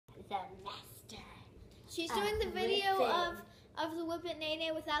She's doing the video of the Whip It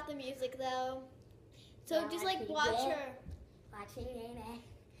Nene without the music though. So just like watch her. Watch me Nene.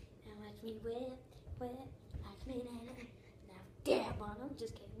 Now watch me whip. Watch me Nene. Now dab on him.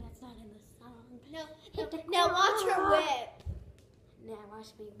 Just kidding. That's not in the song. Now watch her whip. Now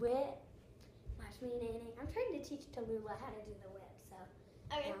watch me whip. Watch me Nene. I'm trying to teach Tallulah how to do the whip. So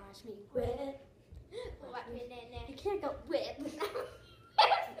Okay. now watch me whip. Watch me Nene. You can't go whip.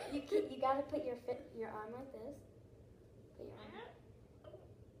 You gotta put your arm like this. Put your arm.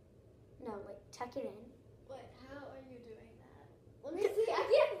 No, wait, tuck it in. Wait, how are you doing that? Let me see. I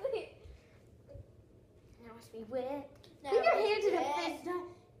can't see. Now watch me whip. Now Put your watch hand to the whip.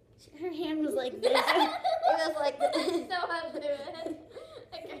 face. Her hand was like this. It was like this. No, I'm doing it.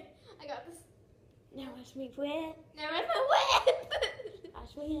 Okay, I got this. Now watch me whip. Now where's my whip?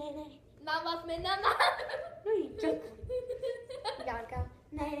 Watch me Nene. Not watch me, no. No, you don't. You gotta go.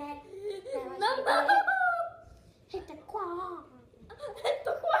 Nene. Now watch No, me no. whip. Hit the quad. Hit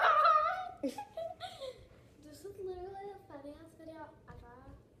the quad. This is literally a funny ass video ever.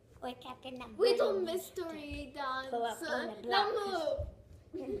 Wait, Captain Number. We do mystery dance. Pull up on the Now block.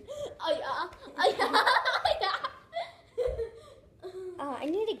 move. Oh yeah. Oh yeah. Oh yeah. Oh, I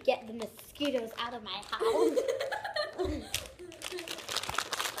need to get the mosquitoes out of my house. You're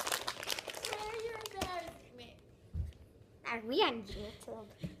embarrassing me. Are we on YouTube?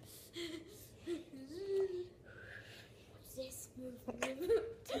 What's this move?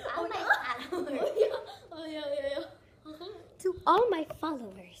 To all my followers. Oh yeah. To all my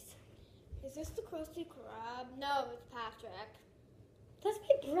followers. Is this the Krusty Krab? No, it's Patrick. That's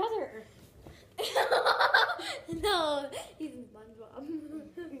my brother. No, he's in SpongeBob.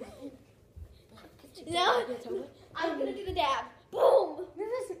 No, I'm gonna do the dab. Boom!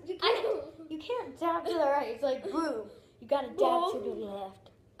 You can't dab to the right. It's like boom. You gotta dab to the left.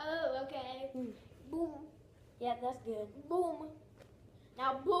 Oh, okay. Boom. Yeah, that's good. Boom.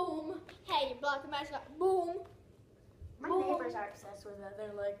 Now boom. Hey, you're blocking my shot. Boom. My Boom. neighbors are obsessed with that.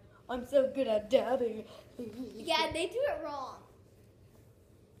 They're like, I'm so good at dabbing. Yeah, they do it wrong.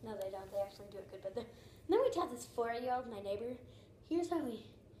 No, they don't. They actually do it good. But then we taught this 4-year-old, my neighbor, here's how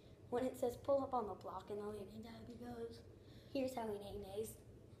when it says pull up on the block and the lady dab, he goes, here's how he nays.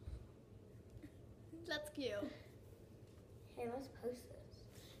 That's cute. Hey, let's post this.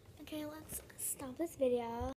 Okay, let's stop this video.